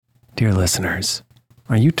Dear listeners,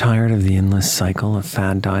 are you tired of the endless cycle of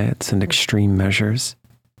fad diets and extreme measures?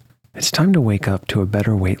 It's time to wake up to a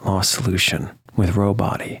better weight loss solution with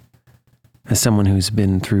Rowbody. As someone who's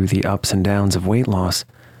been through the ups and downs of weight loss,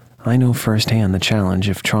 I know firsthand the challenge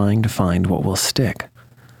of trying to find what will stick.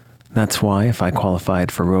 That's why if I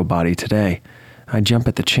qualified for Rowbody today, I'd jump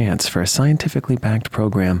at the chance for a scientifically backed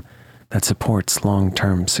program that supports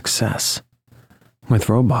long-term success. With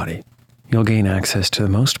Rowbody, you'll gain access to the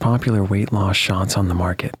most popular weight loss shots on the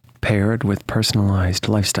market, paired with personalized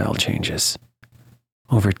lifestyle changes.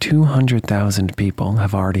 Over 200,000 people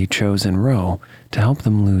have already chosen Row to help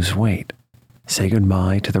them lose weight. Say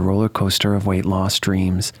goodbye to the roller coaster of weight loss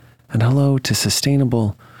dreams and hello to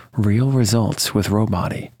sustainable, real results with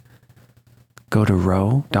Rowbody. Go to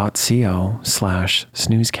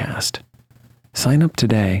row.co/snoozecast. Sign up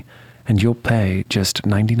today and you'll pay just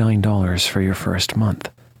 $99 for your first month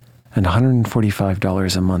and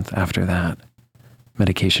 $145 a month after that.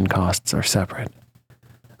 Medication costs are separate.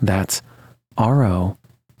 That's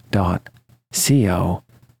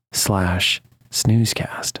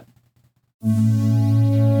ro.co/snoozecast.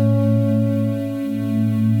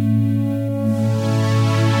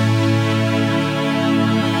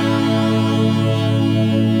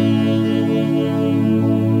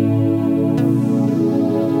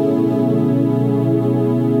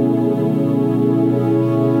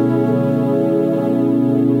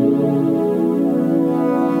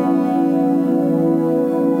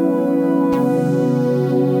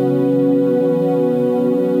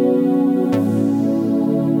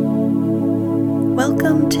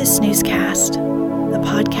 Welcome to Snoozecast, the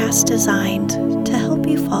podcast designed to help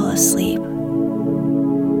you fall asleep.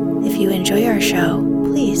 If you enjoy our show,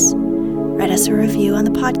 please write us a review on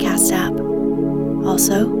the podcast app.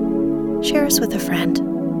 Also, share us with a friend.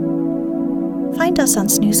 Find us on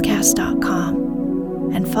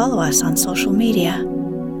snoozecast.com and follow us on social media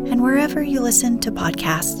and wherever you listen to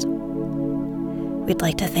podcasts. We'd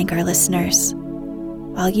like to thank our listeners.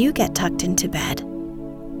 While you get tucked into bed,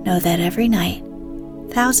 know that every night,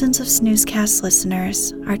 thousands of Snoozecast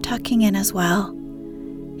listeners are tucking in as well,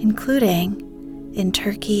 including in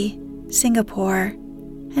Turkey, Singapore,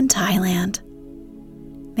 and Thailand.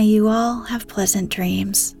 May you all have pleasant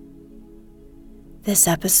dreams. This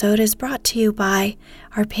episode is brought to you by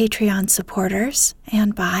our Patreon supporters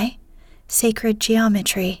and by Sacred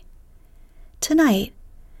Geometry. Tonight,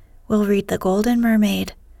 we'll read The Golden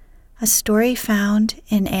Mermaid, a story found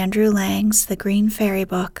in Andrew Lang's The Green Fairy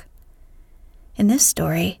book. In this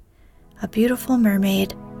story, a beautiful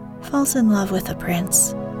mermaid falls in love with a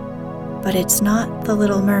prince. But it's not the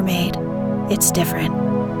Little Mermaid. It's different.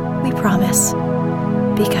 We promise.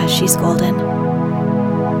 Because she's golden.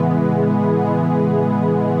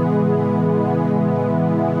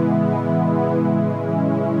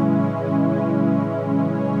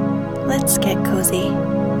 Let's get cozy.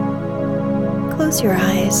 Close your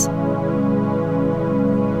eyes.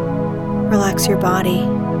 Relax your body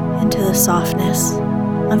into the softness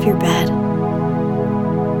of your bed.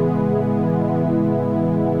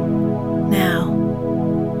 Now,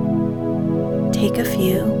 take a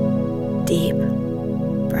few deep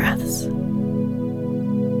breaths.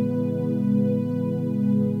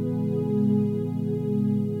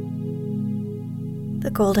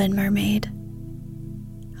 The Golden Mermaid.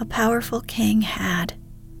 A powerful king had,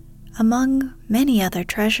 among many other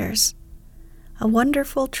treasures, a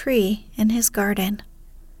wonderful tree in his garden,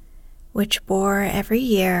 which bore every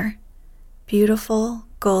year beautiful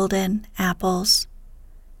golden apples.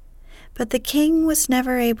 But the king was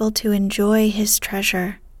never able to enjoy his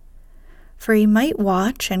treasure, for he might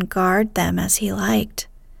watch and guard them as he liked.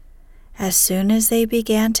 As soon as they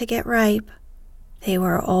began to get ripe, they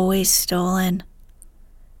were always stolen.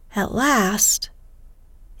 At last,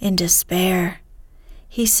 in despair,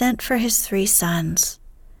 he sent for his 3 sons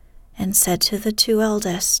and said to the 2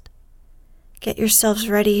 eldest, "Get yourselves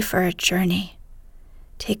ready for a journey.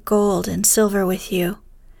 Take gold and silver with you,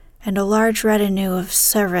 and a large retinue of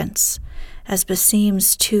servants, as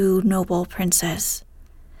beseems 2 noble princes,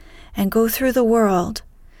 and go through the world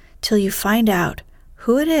till you find out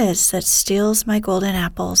who it is that steals my golden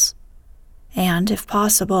apples, and, if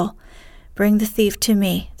possible, bring the thief to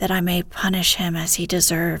me that I may punish him as he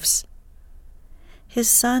deserves." His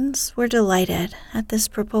sons were delighted at this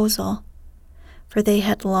proposal, for they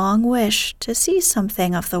had long wished to see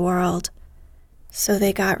something of the world. So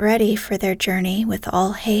they got ready for their journey with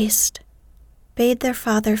all haste, bade their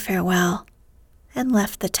father farewell, and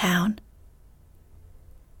left the town.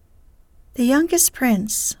 The youngest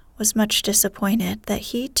prince was much disappointed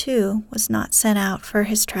that he too was not sent out for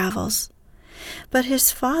his travels, but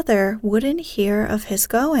his father wouldn't hear of his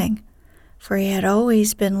going, for he had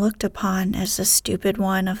always been looked upon as the stupid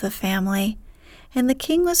one of the family, and the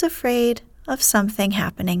king was afraid of something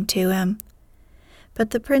happening to him. But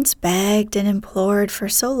the prince begged and implored for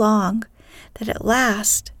so long that at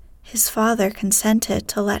last his father consented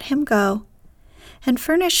to let him go, and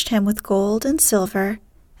furnished him with gold and silver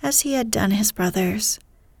as he had done his brothers.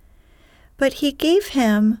 But he gave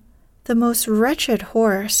him the most wretched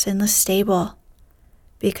horse in the stable,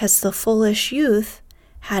 because the foolish youth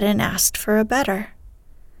hadn't asked for a better.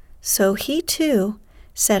 So he too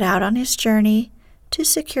set out on his journey to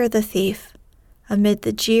secure the thief, amid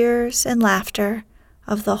the jeers and laughter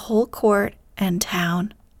of the whole court and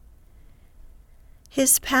town.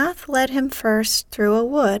 His path led him first through a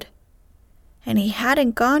wood, and he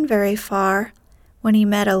hadn't gone very far when he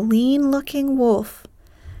met a lean-looking wolf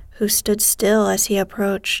who stood still as he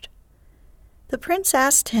approached. The prince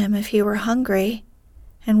asked him if he were hungry,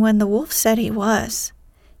 and when the wolf said he was,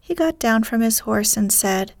 he got down from his horse and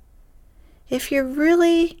said, "If you're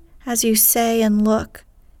really as you say and look,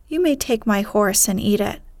 you may take my horse and eat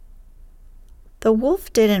it." The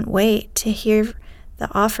wolf didn't wait to hear the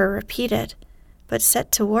offer repeated, but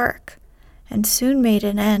set to work, and soon made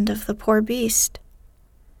an end of the poor beast.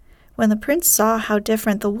 When the prince saw how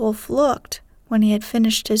different the wolf looked when he had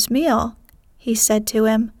finished his meal, he said to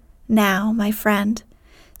him, "Now, my friend,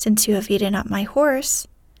 since you have eaten up my horse,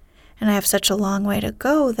 and I have such a long way to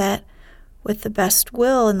go that, with the best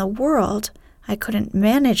will in the world, I couldn't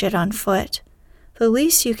manage it on foot, the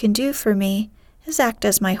least you can do for me is act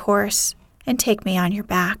as my horse and take me on your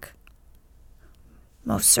back."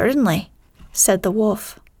 "Most certainly," said the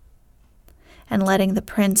wolf. And letting the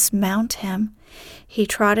prince mount him, he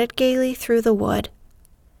trotted gaily through the wood.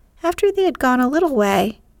 After they had gone a little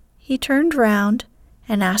way, he turned round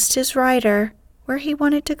and asked his rider where he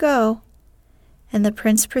wanted to go, and the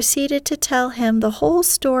prince proceeded to tell him the whole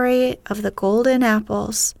story of the golden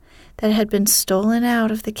apples that had been stolen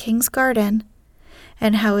out of the king's garden,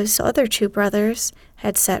 and how his other two brothers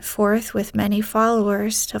had set forth with many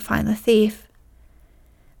followers to find the thief.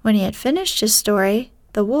 When he had finished his story,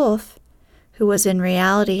 the wolf, who was in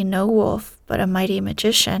reality no wolf but a mighty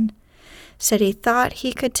magician, said he thought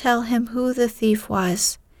he could tell him who the thief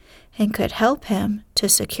was, and could help him to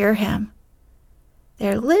secure him.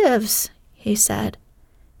 "There lives," he said,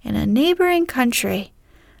 "in a neighboring country,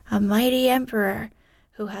 a mighty emperor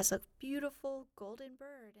who has a beautiful golden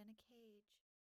bird and a